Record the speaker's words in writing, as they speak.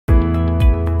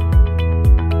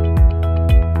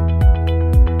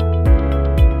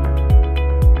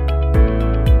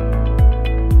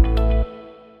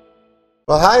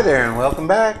Well, hi there and welcome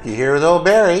back. You're here with old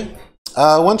Barry.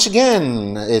 Once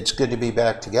again, it's good to be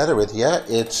back together with you.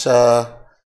 It's kind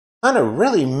of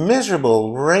really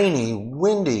miserable, rainy,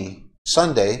 windy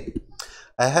Sunday.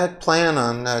 I had planned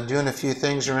on doing a few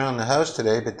things around the house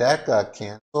today, but that got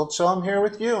canceled. So I'm here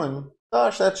with you, and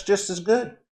gosh, that's just as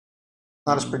good.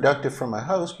 Not as productive for my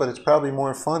house, but it's probably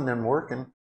more fun than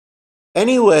working.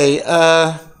 Anyway,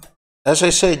 as I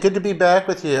say, good to be back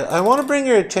with you. I want to bring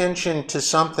your attention to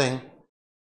something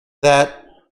that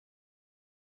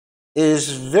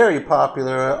is very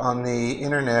popular on the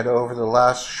internet over the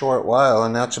last short while,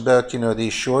 and that's about,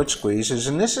 these short squeezes.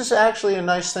 And this is actually a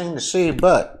nice thing to see,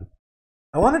 but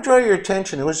I want to draw your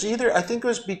attention. It was I think it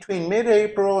was between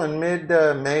mid-April and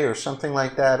mid-May or something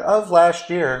like that of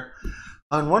last year.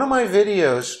 On one of my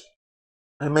videos,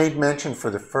 I made mention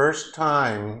for the first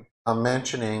time, I'm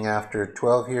mentioning after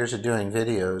 12 years of doing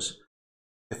videos,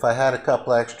 if I had a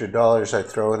couple extra dollars, I'd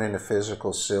throw it into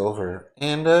physical silver.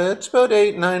 And it's about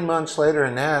 8-9 months later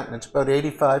than that, and it's about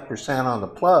 85% on the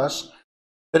plus.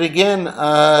 But again,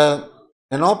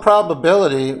 in all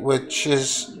probability, which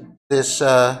is this,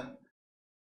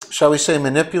 shall we say,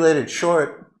 manipulated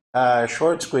short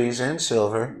squeeze in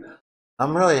silver,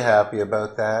 I'm really happy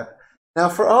about that. Now,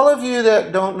 for all of you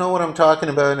that don't know what I'm talking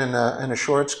about in a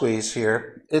short squeeze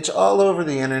here, it's all over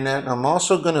the internet. And I'm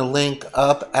also going to link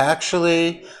up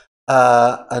actually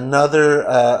a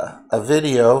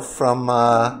video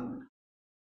from,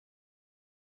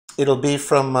 it'll be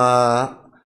from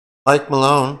Mike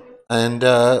Maloney. And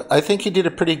I think he did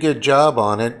a pretty good job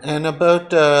on it. And about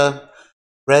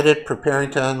Reddit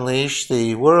preparing to unleash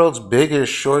the world's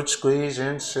biggest short squeeze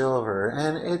in silver.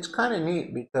 And it's kind of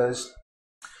neat because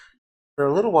for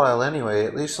a little while anyway,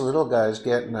 at least the little guys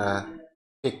getting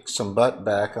kick some butt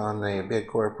back on the big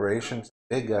corporations,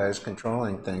 big guys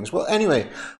controlling things. Well, anyway,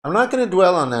 I'm not going to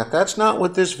dwell on that. That's not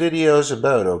what this video is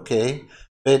about, okay?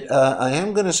 But I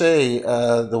am going to say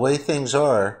the way things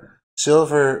are,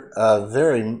 silver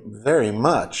very, very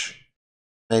much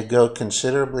may go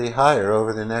considerably higher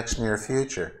over the next near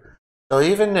future. So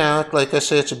even now, like I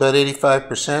say, it's about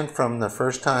 85% from the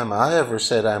first time I ever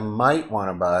said I might want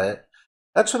to buy it.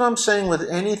 That's what I'm saying with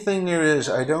anything there is.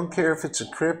 I don't care if it's a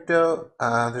crypto.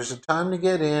 There's a time to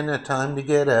get in, a time to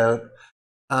get out.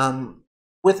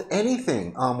 With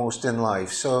anything almost in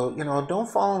life. So, don't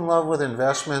fall in love with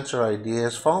investments or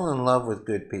ideas. Fall in love with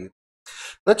good people.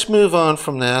 Let's move on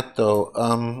from that, though.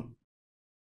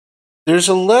 There's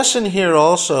a lesson here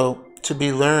also to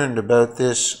be learned about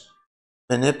this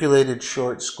manipulated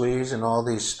short squeeze and all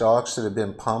these stocks that have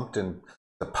been pumped and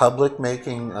the public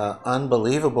making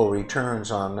unbelievable returns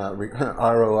on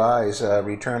ROIs,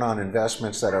 return on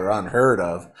investments that are unheard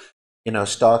of.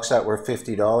 Stocks that were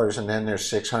 $50 and then they're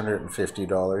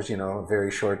 $650, a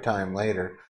very short time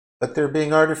later. But they're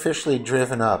being artificially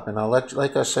driven up. And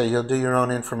like I say, you'll do your own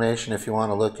information if you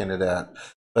want to look into that.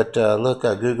 But look,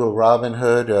 Google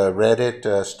Robinhood,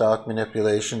 Reddit, stock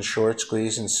manipulation, short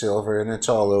squeeze in silver, and it's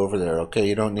all over there. Okay,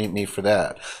 you don't need me for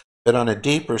that. But on a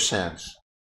deeper sense,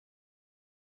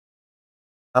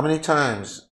 how many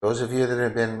times, those of you that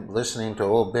have been listening to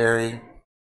old Barry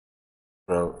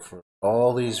for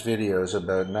all these videos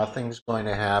about nothing's going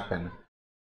to happen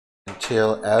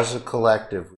until, as a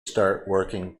collective, we start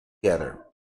working together.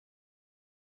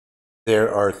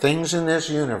 There are things in this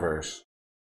universe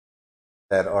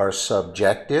that are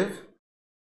subjective,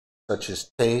 such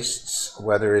as tastes,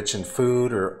 whether it's in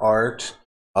food or art,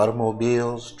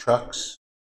 automobiles, trucks,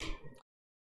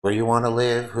 where you want to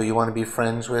live, who you want to be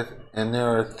friends with. And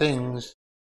there are things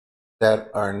that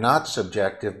are not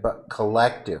subjective but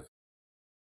collective,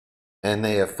 and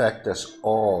they affect us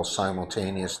all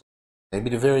simultaneously, maybe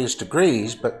to various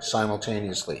degrees, but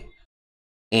simultaneously.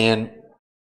 And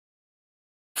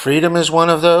freedom is one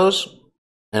of those,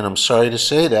 and I'm sorry to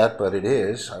say that, but it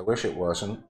is. I wish it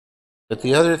wasn't. But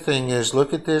the other thing is,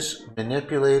 look at this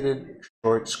manipulated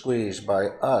short squeeze by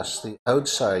us, the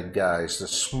outside guys, the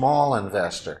small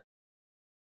investor.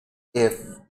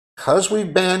 Because we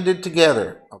banded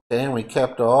together, okay, and we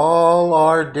kept all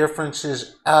our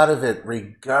differences out of it,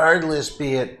 regardless,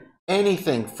 be it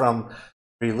anything from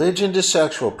religion to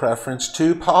sexual preference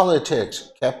to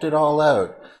politics, kept it all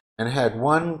out, and had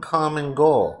one common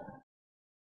goal.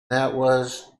 That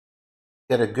was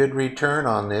get a good return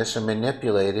on this and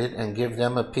manipulate it and give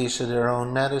them a piece of their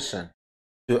own medicine.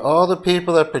 To all the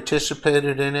people that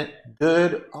participated in it,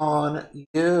 good on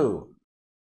you.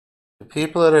 The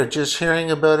people that are just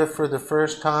hearing about it for the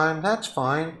first time, that's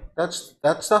fine. That's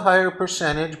the higher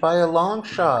percentage by a long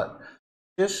shot.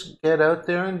 Just get out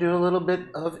there and do a little bit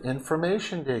of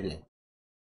information digging.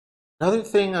 Another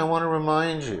thing I want to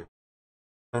remind you,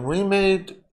 when we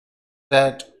made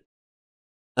that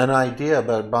an idea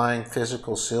about buying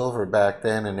physical silver back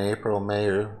then in April, May,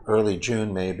 or early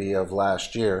June maybe of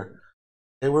last year.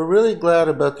 They were really glad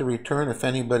about the return if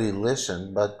anybody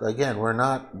listened, but again, we're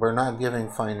not giving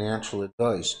financial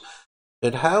advice.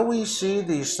 But how we see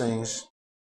these things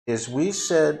is we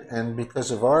said, and because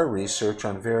of our research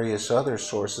on various other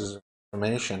sources of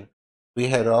information, we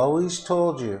had always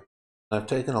told you, and I've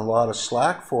taken a lot of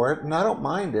slack for it, and I don't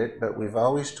mind it, but we've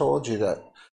always told you that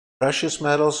precious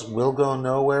metals will go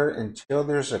nowhere until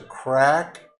there's a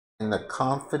crack in the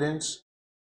confidence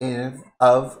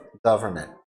of government.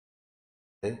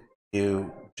 Okay?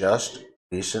 You just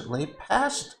recently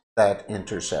passed that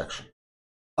intersection.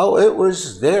 Oh, it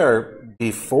was there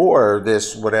before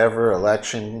this whatever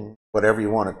election, whatever you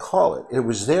want to call it. It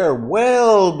was there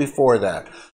well before that.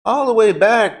 All the way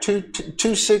back to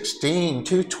 216,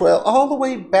 212, all the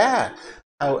way back.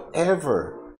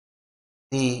 However,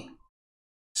 the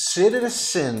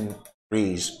citizenry's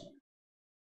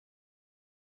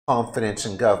confidence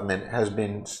in government has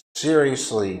been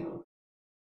seriously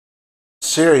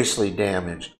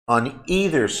damaged on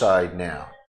either side now.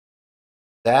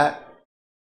 That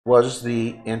was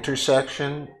the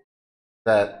intersection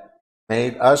that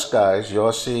made us guys,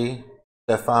 Yossi,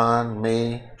 Stefan,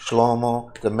 me,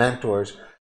 Shlomo, the mentors,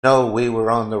 know we were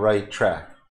on the right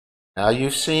track. Now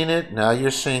you've seen it. Now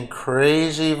you're seeing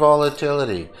crazy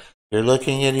volatility. You're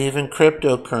looking at even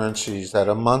cryptocurrencies that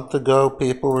a month ago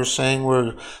people were saying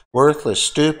were worthless,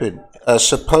 stupid.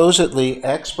 Supposedly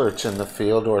experts in the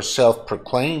field or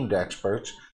self-proclaimed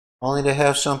experts, only to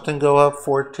have something go up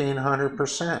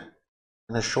 1,400%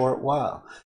 in a short while.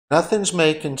 Nothing's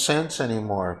making sense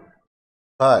anymore.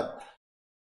 But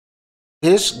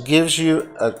this gives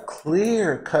you a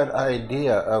clear-cut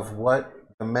idea of what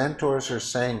the mentors are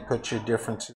saying. Put your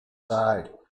differences aside.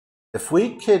 If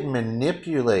we could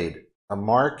manipulate a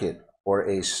market or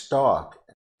a stock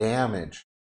and damage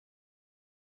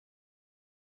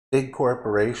a big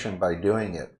corporation by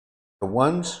doing it, the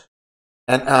ones,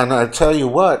 and I tell you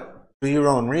what, do your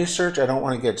own research. I don't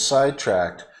want to get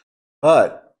sidetracked,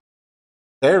 but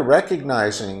they're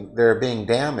recognizing they're being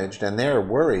damaged and they're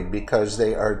worried because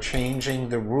they are changing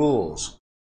the rules.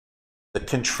 The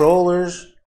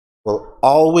controllers will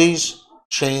always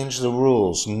change the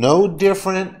rules. No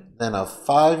different than a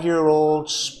 5-year-old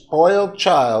spoiled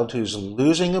child who's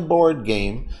losing a board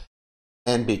game,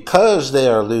 and because they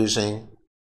are losing,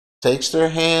 takes their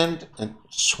hand and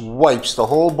swipes the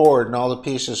whole board and all the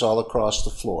pieces all across the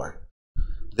floor.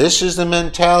 This is the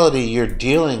mentality you're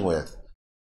dealing with.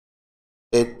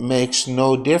 It makes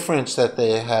no difference that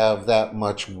they have that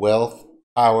much wealth,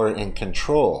 power, and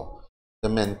control. The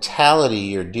mentality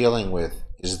you're dealing with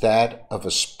is that of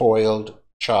a spoiled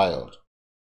child.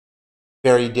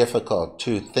 Very difficult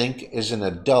to think as an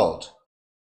adult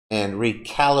and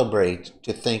recalibrate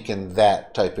to think in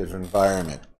that type of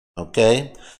environment,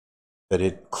 okay? But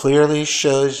it clearly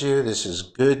shows you, this is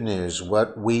good news,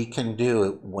 what we can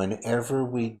do whenever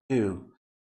we do.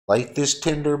 Light this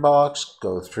tinderbox,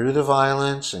 go through the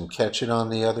violence, and catch it on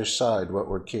the other side, what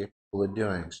we're capable of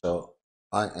doing. So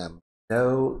I am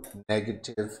no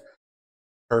negative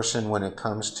person when it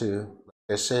comes to,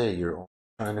 like I say, you're only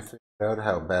trying to figure out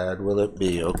how bad will it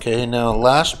be. Okay, now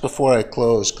last before I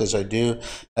close, because I do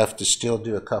have to still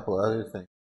do a couple other things.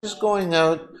 Just going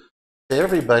out to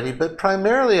everybody, but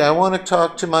primarily I want to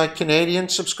talk to my Canadian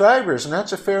subscribers, and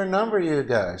that's a fair number, you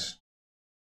guys.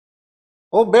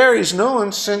 Old Barry's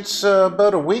known since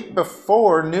about a week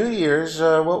before New Year's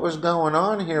what was going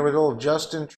on here with old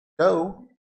Justin Trudeau.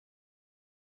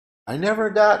 I never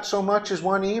got so much as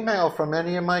one email from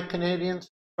any of my Canadian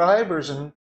subscribers,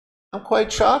 and I'm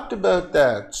quite shocked about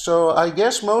that. So I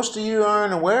guess most of you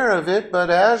aren't aware of it, but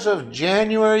as of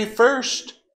January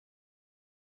 1st,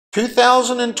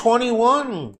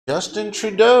 2021, Justin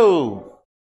Trudeau.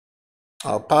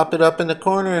 I'll pop it up in the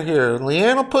corner here.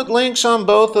 Leanne will put links on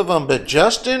both of them, but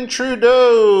Justin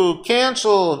Trudeau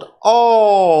canceled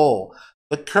all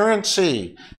the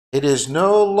currency. It is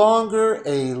no longer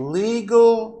a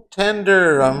legal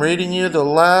tender. I'm reading you the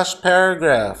last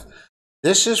paragraph.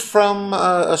 This is from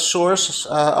a source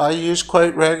I use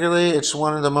quite regularly. It's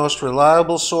one of the most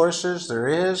reliable sources there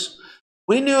is.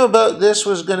 We knew about this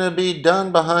was going to be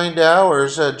done behind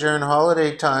hours during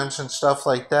holiday times and stuff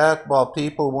like that while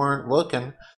people weren't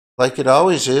looking, like it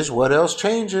always is. What else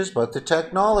changes but the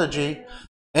technology?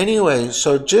 Anyway,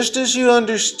 so just as you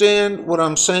understand what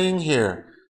I'm saying here,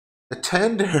 the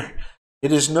tender,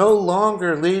 it is no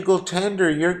longer legal tender,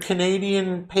 your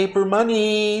Canadian paper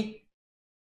money.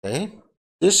 Okay?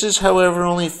 This is, however,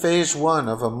 only phase one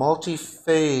of a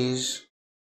multi-phase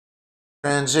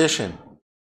transition.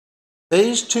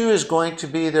 Phase 2 is going to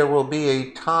be, there will be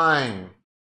a time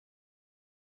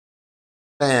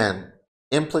span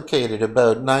implicated,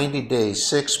 about 90 days,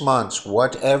 6 months,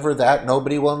 whatever that,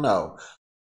 nobody will know,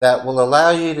 that will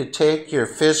allow you to take your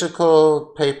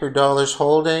physical paper dollars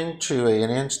holding to an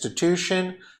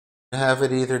institution, have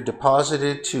it either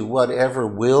deposited to whatever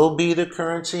will be the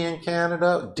currency in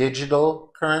Canada,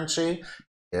 digital currency.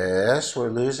 Yes, we're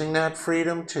losing that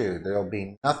freedom too. There'll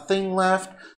be nothing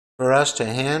left for us to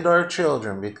hand our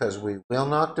children because we will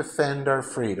not defend our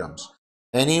freedoms.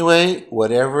 Anyway,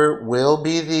 whatever will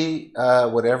be the,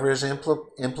 whatever is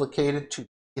implicated to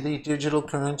be the digital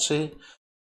currency.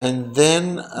 And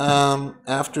then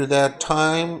after that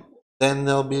time, then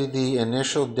there'll be the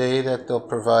initial day that they'll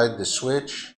provide the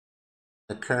switch.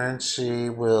 The currency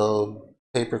will,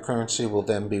 paper currency will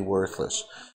then be worthless.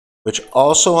 Which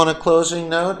also, on a closing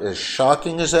note, as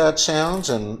shocking as that sounds,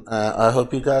 and I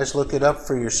hope you guys look it up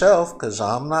for yourself, because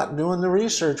I'm not doing the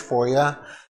research for you.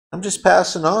 I'm just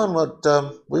passing on what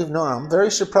we've known. I'm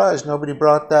very surprised nobody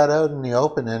brought that out in the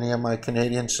open, any of my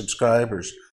Canadian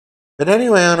subscribers. But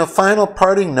anyway, on a final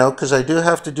parting note, because I do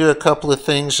have to do a couple of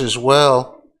things as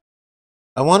well,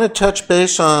 I want to touch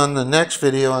base on the next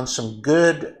video on some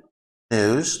good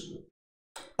news.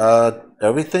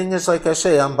 Everything is, like I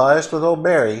say, I'm biased with old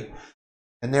Barry.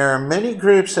 And there are many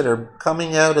groups that are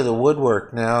coming out of the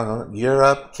woodwork now.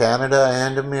 Europe, Canada,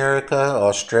 and America.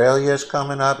 Australia is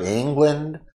coming up.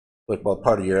 England, well,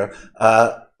 part of Europe.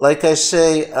 Like I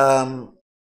say,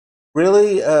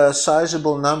 really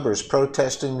sizable numbers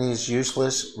protesting these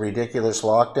useless, ridiculous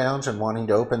lockdowns and wanting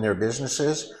to open their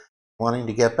businesses, wanting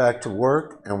to get back to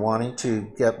work, and wanting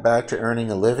to get back to earning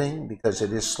a living because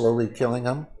it is slowly killing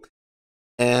them.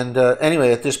 And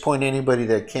anyway, at this point, anybody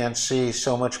that can't see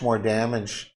so much more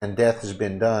damage and death has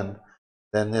been done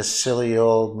than this silly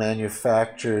old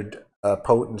manufactured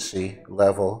potency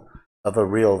level of a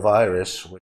real virus,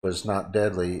 which was not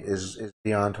deadly, is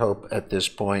beyond hope at this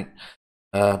point.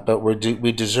 But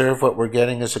we deserve what we're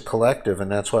getting as a collective,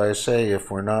 and that's why I say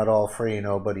if we're not all free,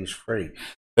 nobody's free.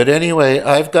 But anyway,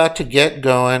 I've got to get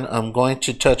going. I'm going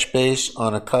to touch base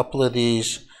on a couple of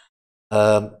these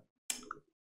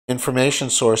information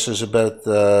sources about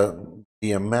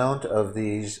the amount of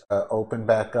these open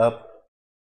back up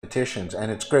petitions, and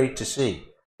it's great to see.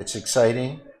 It's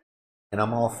exciting, and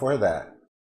I'm all for that.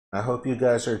 I hope you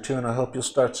guys are too, and I hope you'll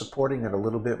start supporting it a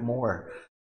little bit more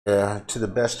to the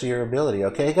best of your ability.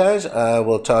 Okay, guys,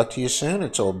 we'll talk to you soon.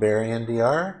 It's old Barry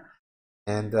NDR,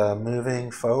 and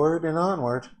moving forward and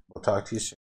onward, we'll talk to you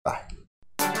soon. Bye.